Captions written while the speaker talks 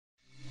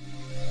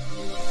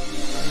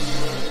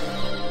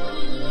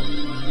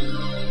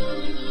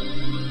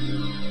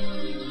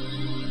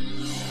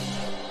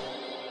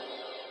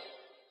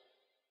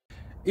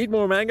Eat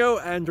more mango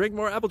and drink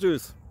more apple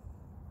juice.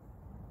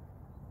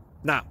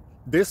 Now,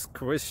 this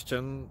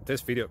video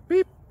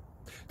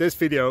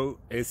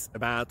is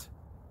about...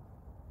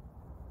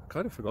 I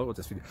kind of forgot what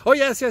this video... Oh,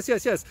 yes.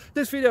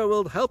 This video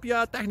will help you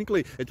out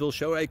technically. It will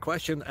show a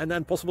question and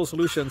then possible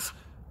solutions.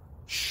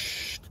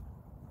 Shh.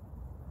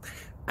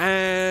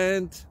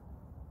 And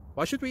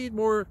why should we eat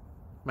more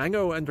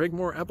mango and drink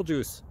more apple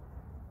juice?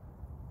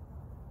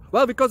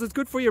 Well, because it's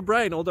good for your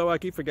brain, although I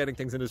keep forgetting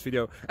things in this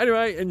video.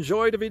 Anyway,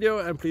 enjoy the video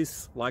and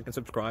please like and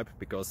subscribe,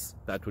 because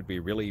that would be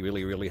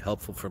really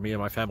helpful for me and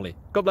my family.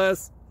 God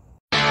bless!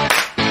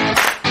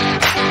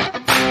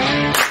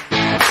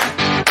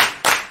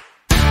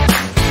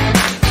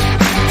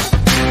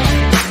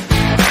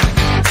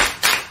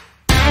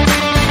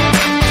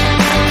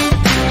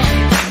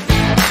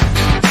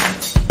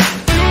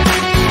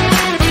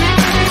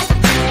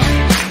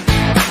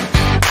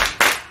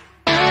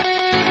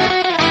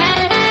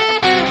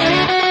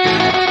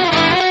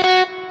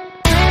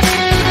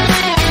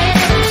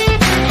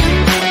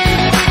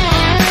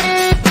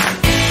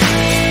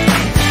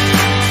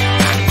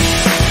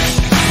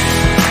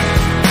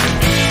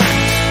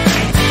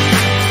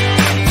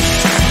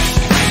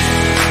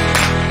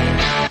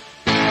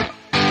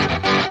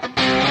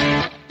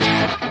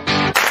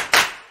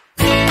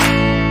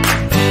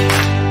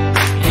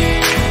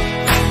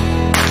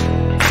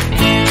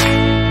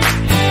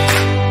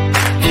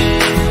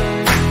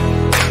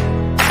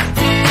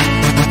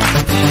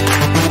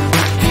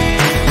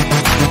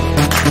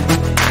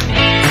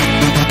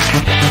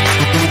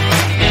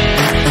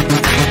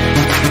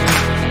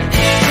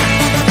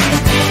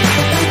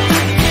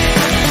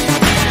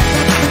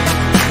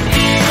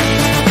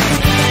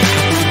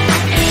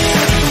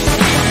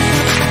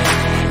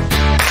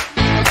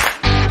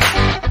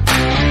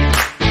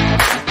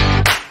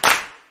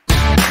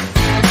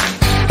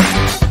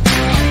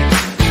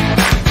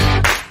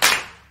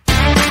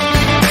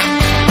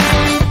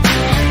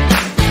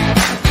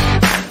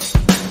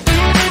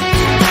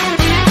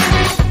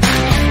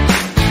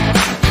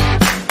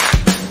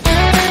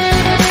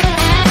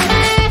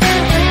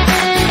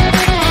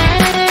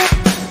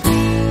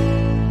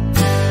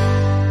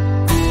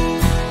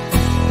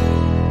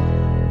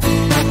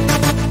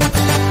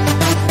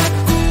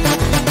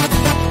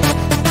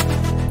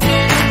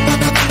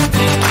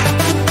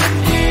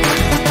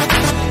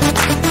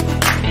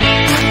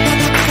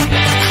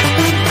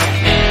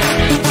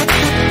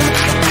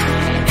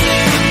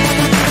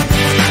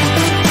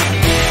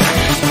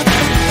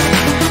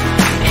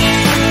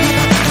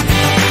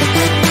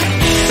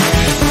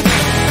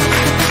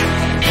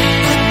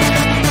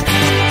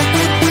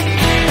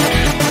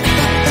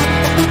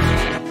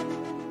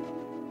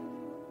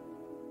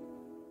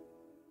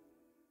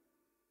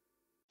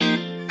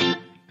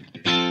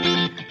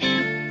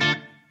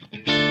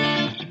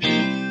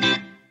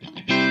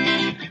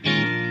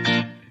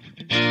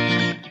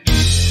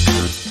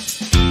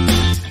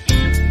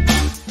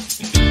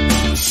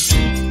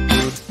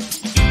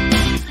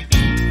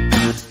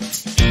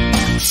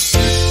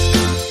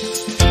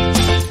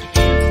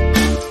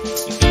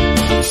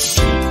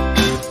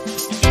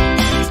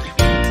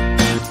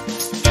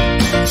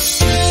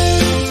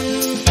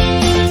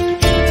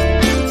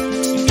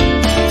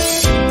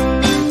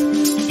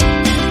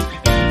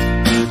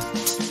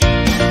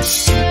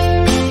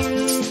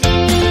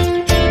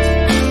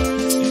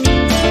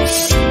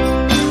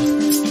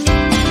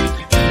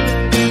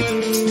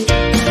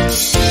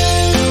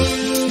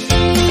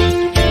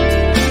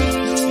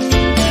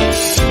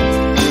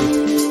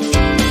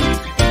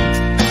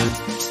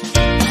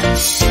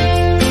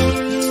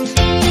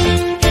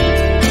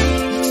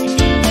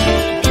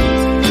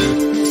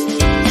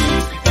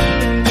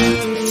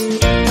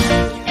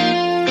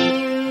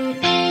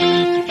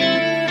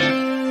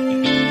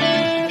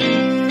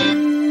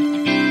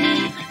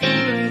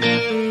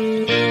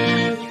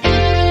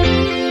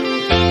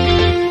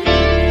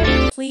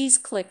 Please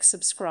click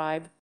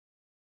subscribe.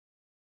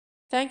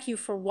 Thank you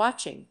for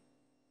watching.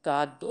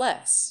 God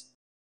bless.